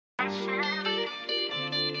This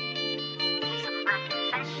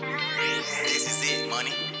is it,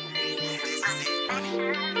 money. This is it, money.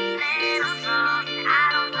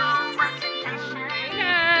 Hey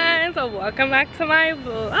guys, welcome back to my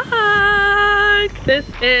vlog. This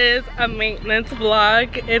is a maintenance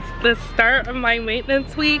vlog. It's the start of my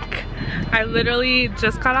maintenance week. I literally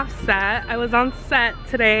just got off set. I was on set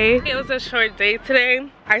today. It was a short day today.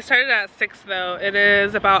 I started at 6 though. It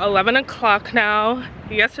is about 11 o'clock now.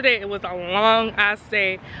 Yesterday it was a long ass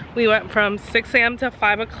day. We went from 6 a.m. to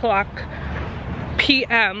 5 o'clock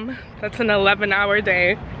p.m. That's an 11-hour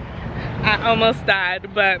day. I almost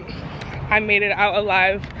died, but I made it out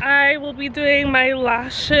alive. I will be doing my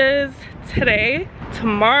lashes today.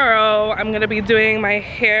 Tomorrow I'm gonna be doing my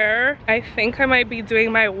hair. I think I might be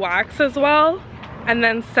doing my wax as well. And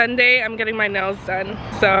then Sunday I'm getting my nails done.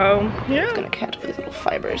 So yeah. It's gonna catch these little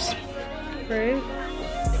fibers. Right?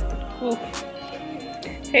 Ooh.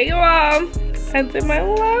 Hey y'all, I did my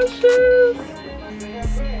lashes.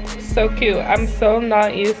 So cute. I'm so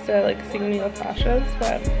not used to like seeing me with lashes,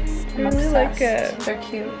 but I really like it. They're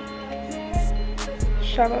cute.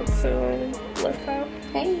 Shout out to Lissa.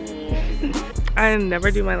 Hey. I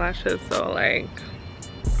never do my lashes, so like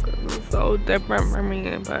this is so different for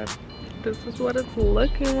me, but this is what it's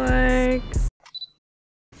looking like.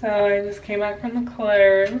 So I just came back from the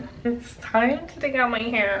club. It's time to take out my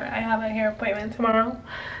hair. I have a hair appointment tomorrow.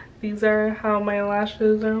 These are how my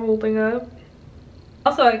lashes are holding up.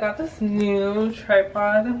 Also, I got this new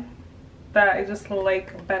tripod that I just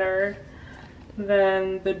like better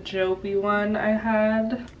than the Joby one I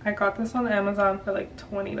had. I got this on Amazon for like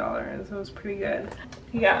 $20. It was pretty good.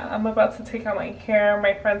 Yeah, I'm about to take out my hair.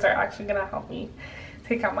 My friends are actually gonna help me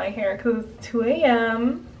take out my hair because it's 2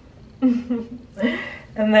 a.m.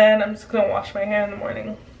 And then I'm just gonna wash my hair in the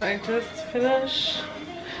morning. I just finished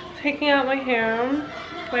taking out my hair.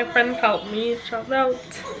 My friends helped me. Shout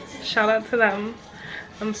out to them.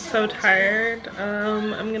 I'm so tired.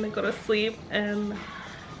 I'm gonna go to sleep and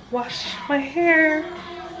wash my hair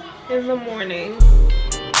in the morning.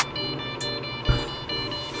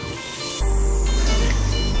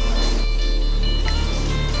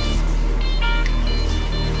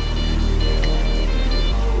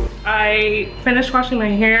 I finished washing my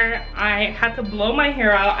hair. I had to blow my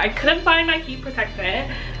hair out. I couldn't find my heat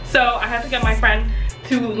protectant, so I had to get my friend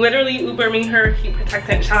to literally Uber me her heat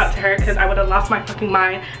protectant. Shout out to her because I would have lost my fucking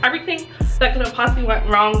mind. Everything that could have possibly went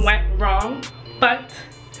wrong, but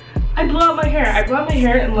I blew out my hair. I blew out my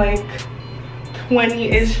hair in like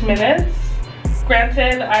 20-ish minutes.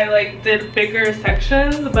 Granted, I like did bigger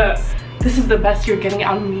sections, but this is the best you're getting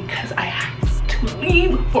out of me because I have to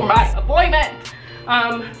leave for my appointment.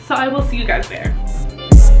 So I will see you guys there.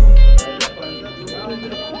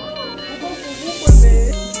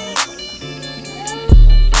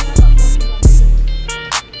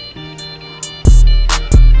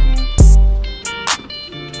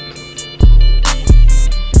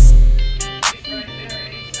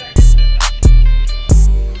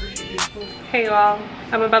 Hey y'all,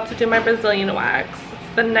 I'm about to do my Brazilian wax.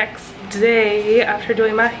 It's the next day after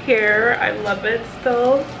doing my hair. I love it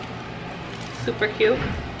still. Super cute.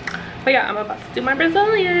 But yeah, I'm about to do my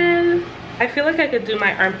Brazilian. I feel like I could do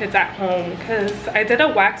my armpits at home because I did a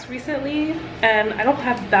wax recently and I don't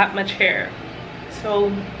have that much hair. So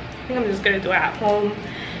I think I'm just gonna do it at home.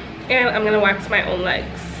 And I'm gonna wax my own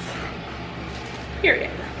legs.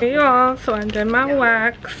 Period. Hey y'all, so I did my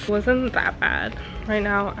wax. Wasn't that bad. Right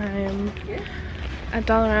now I'm at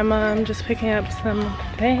Dollarama. I'm just picking up some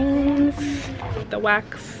things. The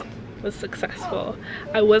wax was successful.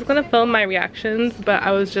 I was gonna film my reactions, but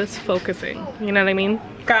I was just focusing, you know what I mean?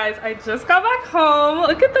 Guys, I just got back home.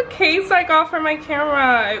 Look at the case I got for my camera.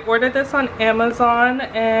 I ordered this on Amazon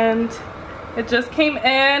and it just came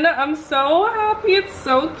in. I'm so happy. It's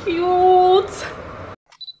so cute.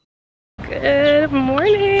 Good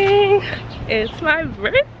morning. It's my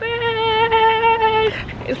birthday.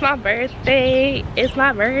 It's my birthday. It's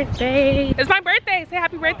my birthday. It's my birthday. Say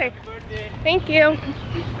happy birthday. Happy birthday. Thank you.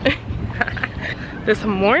 This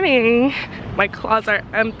morning, my claws are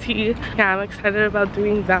empty. Yeah, I'm excited about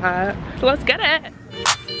doing that. So let's get it.